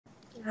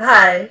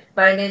Hi,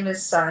 my name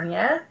is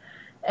Sonia,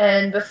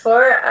 and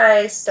before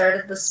I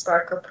started the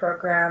Sparkle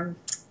program,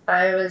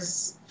 I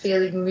was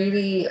feeling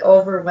really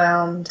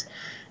overwhelmed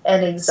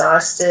and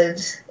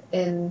exhausted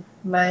in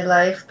my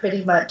life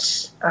pretty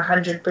much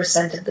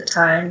 100% of the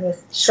time,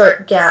 with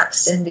short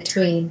gaps in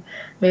between,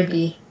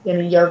 maybe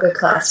in a yoga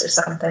class or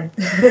something.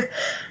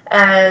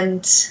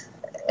 And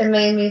it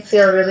made me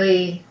feel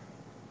really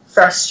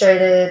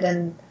frustrated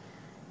and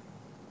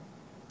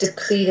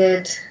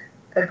depleted,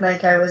 and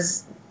like I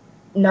was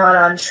not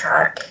on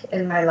track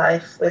in my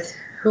life with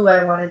who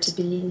I wanted to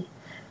be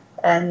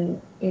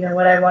and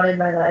what I wanted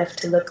my life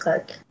to look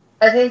like.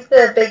 I think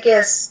the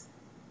biggest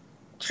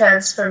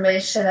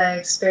transformation I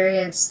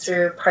experienced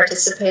through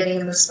participating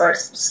in the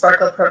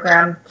Sparkle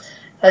program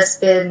has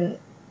been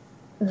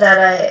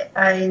that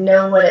I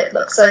know what it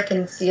looks like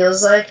and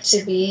feels like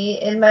to be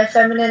in my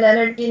feminine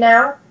energy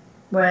now,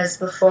 whereas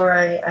before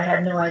I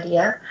had no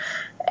idea.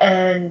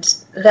 And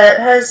that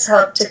has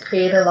helped to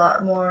create a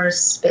lot more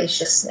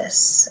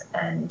spaciousness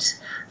and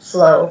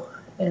flow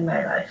in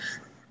my life.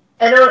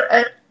 I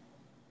don't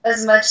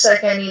as much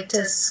like I need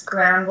to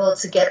scramble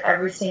to get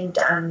everything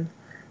done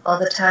all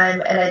the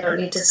time, and I don't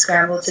need to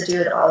scramble to do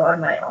it all on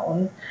my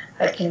own.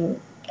 I can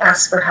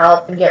ask for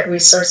help and get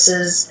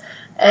resources,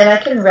 and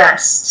I can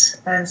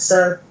rest. And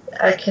so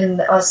I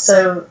can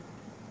also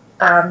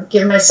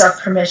give myself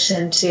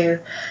permission to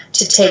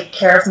take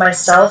care of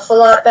myself a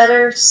lot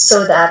better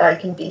so that I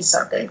can be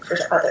something for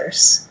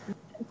others.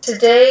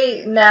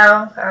 Today,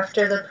 now,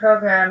 after the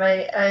program,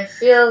 I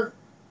feel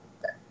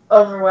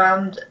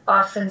overwhelmed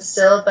often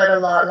still, but a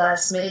lot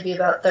less, maybe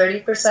about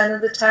 30%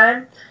 of the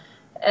time.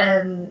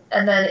 And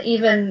then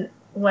even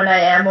when I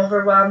am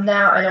overwhelmed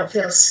now, I don't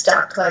feel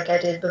stuck like I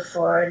did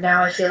before.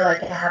 Now I feel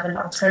like I have an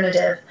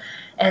alternative,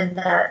 and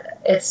that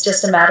it's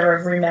just a matter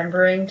of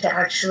remembering to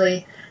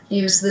actually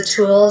use the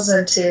tools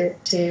and to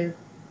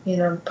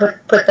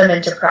put them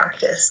into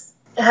practice.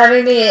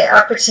 Having the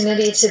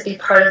opportunity to be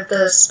part of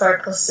the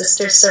Sparkle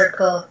Sister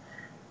Circle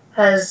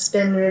has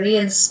been really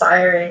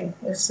inspiring.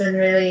 It's been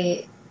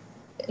really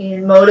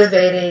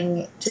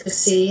motivating to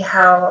see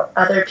how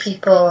other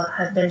people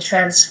have been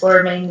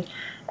transforming,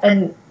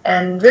 and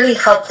really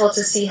helpful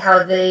to see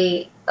how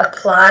they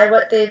apply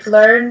what they've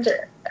learned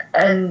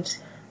and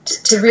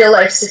to real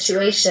life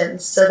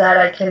situations, so that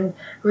I can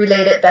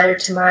relate it better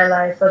to my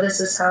life. Oh,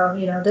 this is how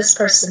this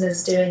person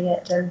is doing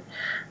it, and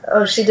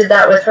oh, she did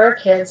that with her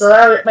kids.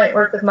 Well, it might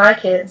work with my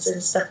kids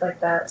and stuff like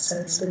that. So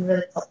it's been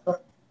really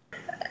helpful.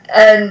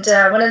 And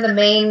one of the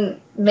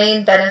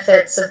main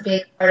benefits of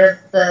being part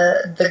of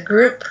the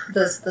group,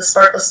 the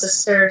Sparkle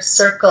Sister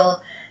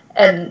Circle,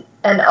 and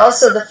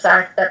also the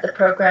fact that the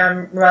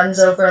program runs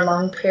over a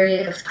long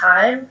period of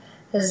time,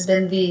 has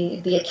been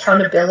the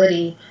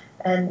accountability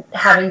and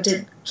having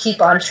to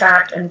keep on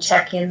track and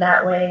check in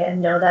that way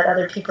and know that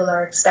other people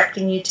are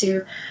expecting you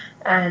to.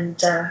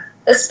 And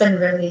it's been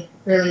really,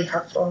 really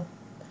helpful,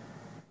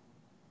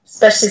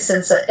 especially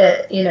since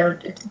that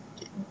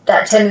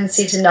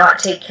tendency to not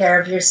take care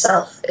of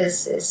yourself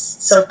is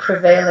so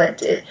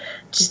prevalent.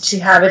 To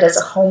have it as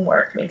a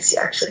homework makes you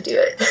actually do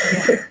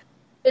it.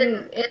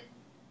 In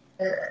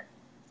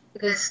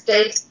this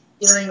state,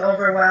 feeling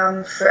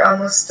overwhelmed for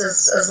almost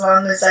as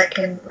long as I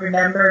can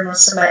remember,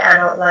 most of my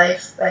adult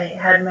life. I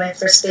had my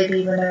first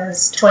baby when I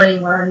was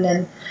 21,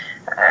 and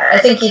I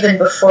think even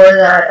before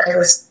that I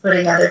was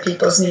putting other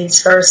people's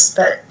needs first,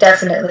 but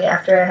definitely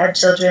after I had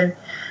children.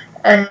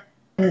 And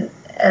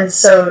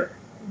so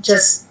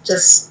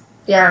just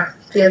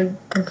feeling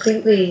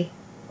completely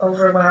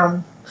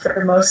overwhelmed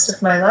for most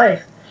of my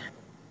life.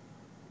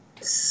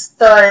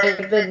 So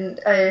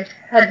I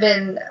had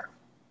been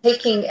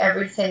taking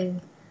everything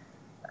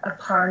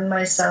upon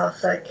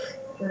myself, like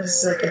it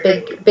was like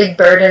a big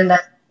burden that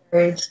I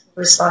carried,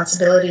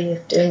 responsibility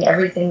of doing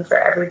everything for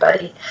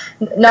everybody.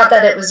 Not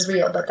that it was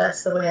real, but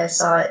that's the way I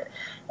saw it.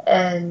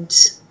 And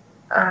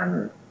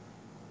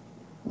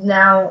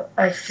now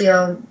I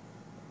feel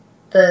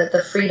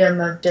the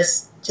freedom of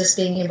just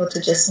being able to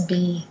just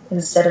be,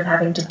 instead of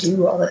having to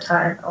do all the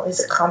time,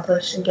 always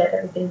accomplish and get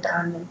everything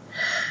done, and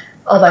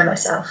all by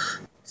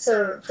myself.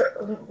 So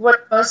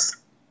what most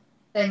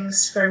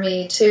things for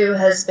me too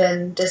has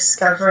been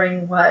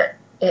discovering what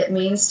it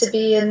means to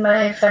be in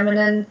my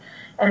feminine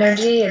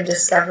energy and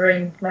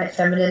discovering my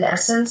feminine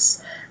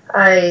essence.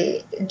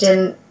 I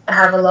didn't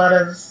have a lot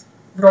of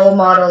role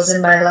models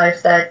in my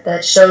life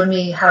that showed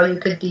me how you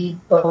could be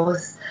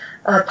both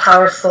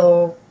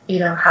powerful,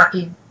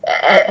 happy,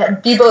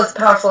 be both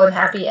powerful and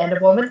happy, and a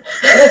woman.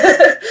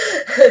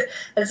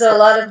 And so a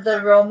lot of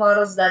the role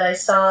models that I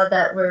saw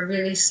that were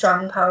really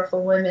strong,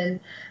 powerful women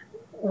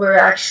were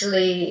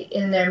actually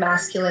in their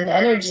masculine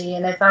energy,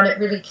 and I found it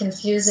really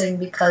confusing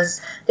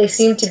because they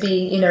seemed to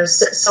be,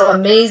 so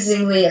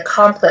amazingly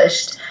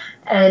accomplished,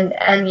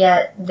 and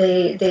yet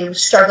they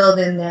struggled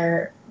in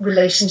their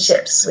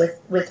relationships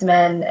with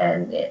men,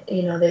 and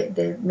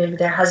they maybe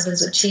their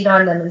husbands would cheat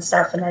on them and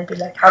stuff, and I'd be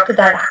like, how could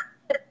that happen?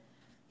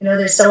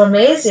 They're so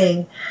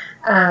amazing.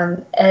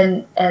 And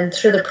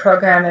through the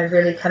program, I've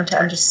really come to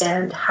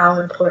understand how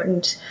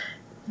important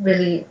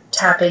really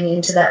tapping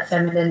into that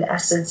feminine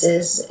essence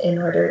is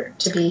in order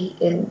to be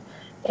in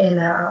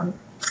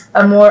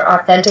a more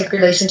authentic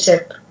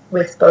relationship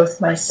with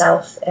both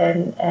myself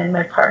and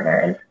my partner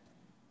and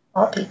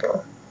all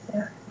people.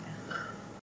 Yeah.